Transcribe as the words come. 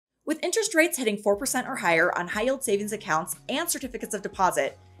With interest rates hitting 4% or higher on high-yield savings accounts and certificates of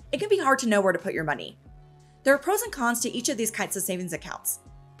deposit, it can be hard to know where to put your money. There are pros and cons to each of these kinds of savings accounts.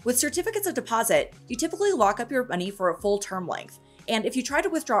 With certificates of deposit, you typically lock up your money for a full term length, and if you try to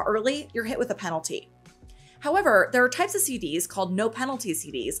withdraw early, you're hit with a penalty. However, there are types of CDs called no-penalty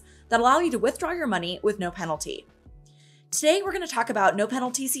CDs that allow you to withdraw your money with no penalty. Today, we're going to talk about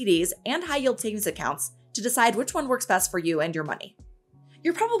no-penalty CDs and high-yield savings accounts to decide which one works best for you and your money.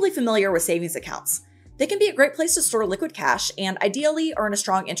 You're probably familiar with savings accounts. They can be a great place to store liquid cash and ideally earn a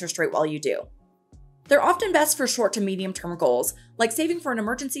strong interest rate while you do. They're often best for short to medium-term goals, like saving for an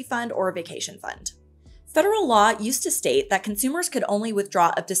emergency fund or a vacation fund. Federal law used to state that consumers could only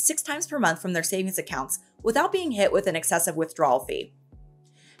withdraw up to 6 times per month from their savings accounts without being hit with an excessive withdrawal fee.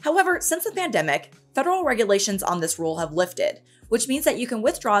 However, since the pandemic, federal regulations on this rule have lifted, which means that you can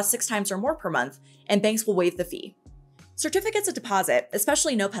withdraw 6 times or more per month, and banks will waive the fee. Certificates of deposit,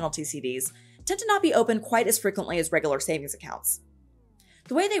 especially no-penalty CDs, tend to not be opened quite as frequently as regular savings accounts.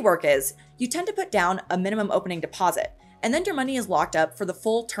 The way they work is, you tend to put down a minimum opening deposit, and then your money is locked up for the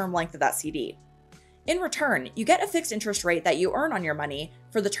full term length of that CD. In return, you get a fixed interest rate that you earn on your money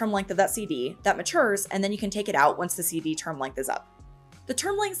for the term length of that CD that matures, and then you can take it out once the CD term length is up. The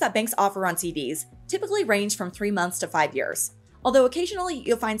term lengths that banks offer on CDs typically range from 3 months to 5 years, although occasionally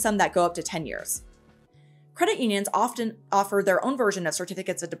you'll find some that go up to 10 years. Credit unions often offer their own version of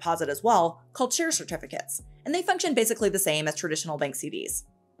certificates of deposit as well, called share certificates, and they function basically the same as traditional bank CDs.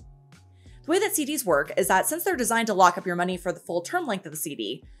 The way that CDs work is that since they're designed to lock up your money for the full term length of the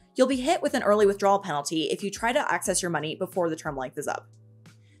CD, you'll be hit with an early withdrawal penalty if you try to access your money before the term length is up.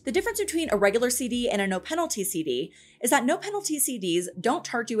 The difference between a regular CD and a no-penalty CD is that no-penalty CDs don't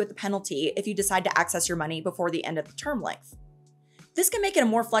charge you with the penalty if you decide to access your money before the end of the term length. This can make it a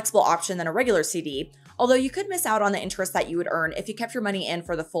more flexible option than a regular CD, although you could miss out on the interest that you would earn if you kept your money in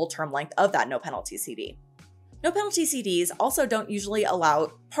for the full term length of that no-penalty CD. No-penalty CDs also don't usually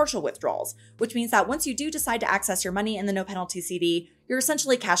allow partial withdrawals, which means that once you do decide to access your money in the no-penalty CD, you're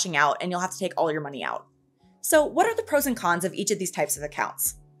essentially cashing out and you'll have to take all your money out. So what are the pros and cons of each of these types of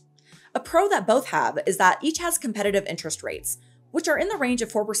accounts? A pro that both have is that each has competitive interest rates, which are in the range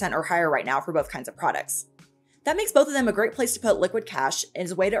of 4% or higher right now for both kinds of products. That makes both of them a great place to put liquid cash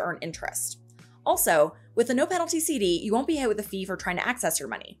as a way to earn interest. Also, with a no-penalty CD, you won't be hit with a fee for trying to access your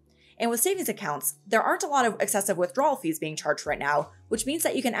money. And with savings accounts, there aren't a lot of excessive withdrawal fees being charged right now, which means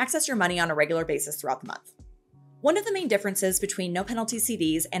that you can access your money on a regular basis throughout the month. One of the main differences between no-penalty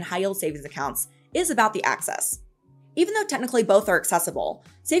CDs and high-yield savings accounts is about the access. Even though technically both are accessible,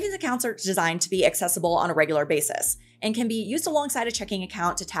 savings accounts are designed to be accessible on a regular basis and can be used alongside a checking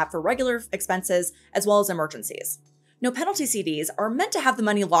account to tap for regular expenses as well as emergencies. No-penalty CDs are meant to have the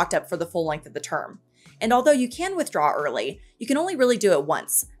money locked up for the full length of the term. And although you can withdraw early, you can only really do it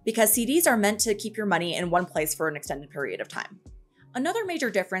once, because CDs are meant to keep your money in one place for an extended period of time. Another major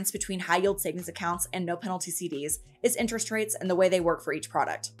difference between high-yield savings accounts and no-penalty CDs is interest rates and the way they work for each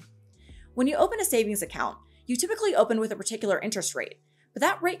product. When you open a savings account, you typically open with a particular interest rate, but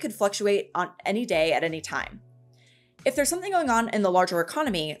that rate could fluctuate on any day at any time. If there's something going on in the larger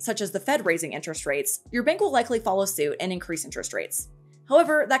economy, such as the Fed raising interest rates, your bank will likely follow suit and increase interest rates.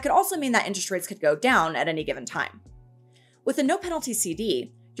 However, that could also mean that interest rates could go down at any given time. With a no-penalty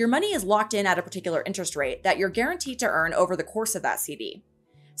CD, your money is locked in at a particular interest rate that you're guaranteed to earn over the course of that CD.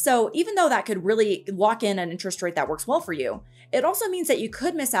 So even though that could really lock in an interest rate that works well for you, it also means that you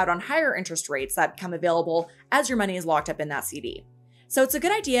could miss out on higher interest rates that become available as your money is locked up in that CD. So it's a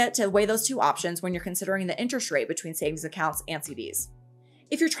good idea to weigh those two options when you're considering the interest rate between savings accounts and CDs.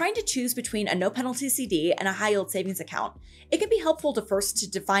 If you're trying to choose between a no-penalty CD and a high-yield savings account, it can be helpful to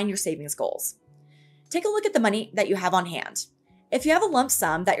define your savings goals. Take a look at the money that you have on hand. If you have a lump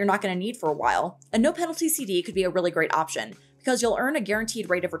sum that you're not going to need for a while, a no-penalty CD could be a really great option because you'll earn a guaranteed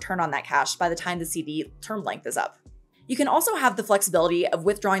rate of return on that cash by the time the CD term length is up. You can also have the flexibility of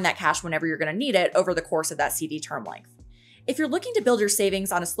withdrawing that cash whenever you're going to need it over the course of that CD term length. If you're looking to build your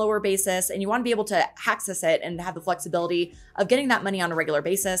savings on a slower basis and you want to be able to access it and have the flexibility of getting that money on a regular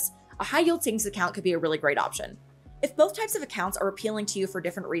basis, a high-yield savings account could be a really great option. If both types of accounts are appealing to you for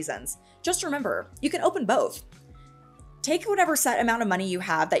different reasons, just remember, you can open both. Take whatever set amount of money you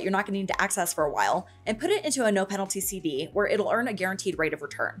have that you're not going to need to access for a while and put it into a no-penalty CD where it'll earn a guaranteed rate of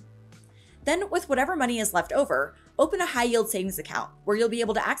return. Then, with whatever money is left over, open a high-yield savings account where you'll be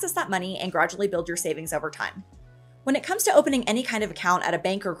able to access that money and gradually build your savings over time. When it comes to opening any kind of account at a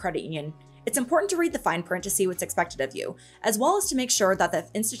bank or credit union, it's important to read the fine print to see what's expected of you, as well as to make sure that the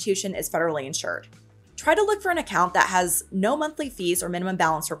institution is federally insured. Try to look for an account that has no monthly fees or minimum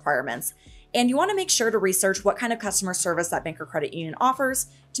balance requirements And you want to make sure to research what kind of customer service that bank or credit union offers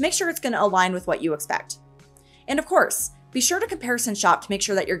to make sure it's going to align with what you expect. And of course, be sure to comparison shop to make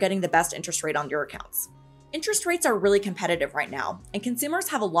sure that you're getting the best interest rate on your accounts. Interest rates are really competitive right now, and consumers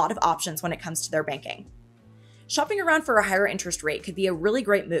have a lot of options when it comes to their banking. Shopping around for a higher interest rate could be a really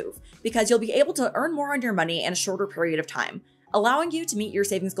great move because you'll be able to earn more on your money in a shorter period of time, allowing you to meet your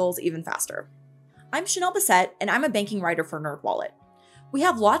savings goals even faster. I'm Chanelle Bessette, and I'm a banking writer for NerdWallet. We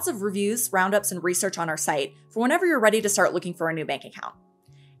have lots of reviews, roundups, and research on our site for whenever you're ready to start looking for a new bank account.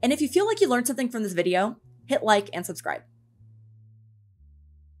 And if you feel like you learned something from this video, hit like and subscribe.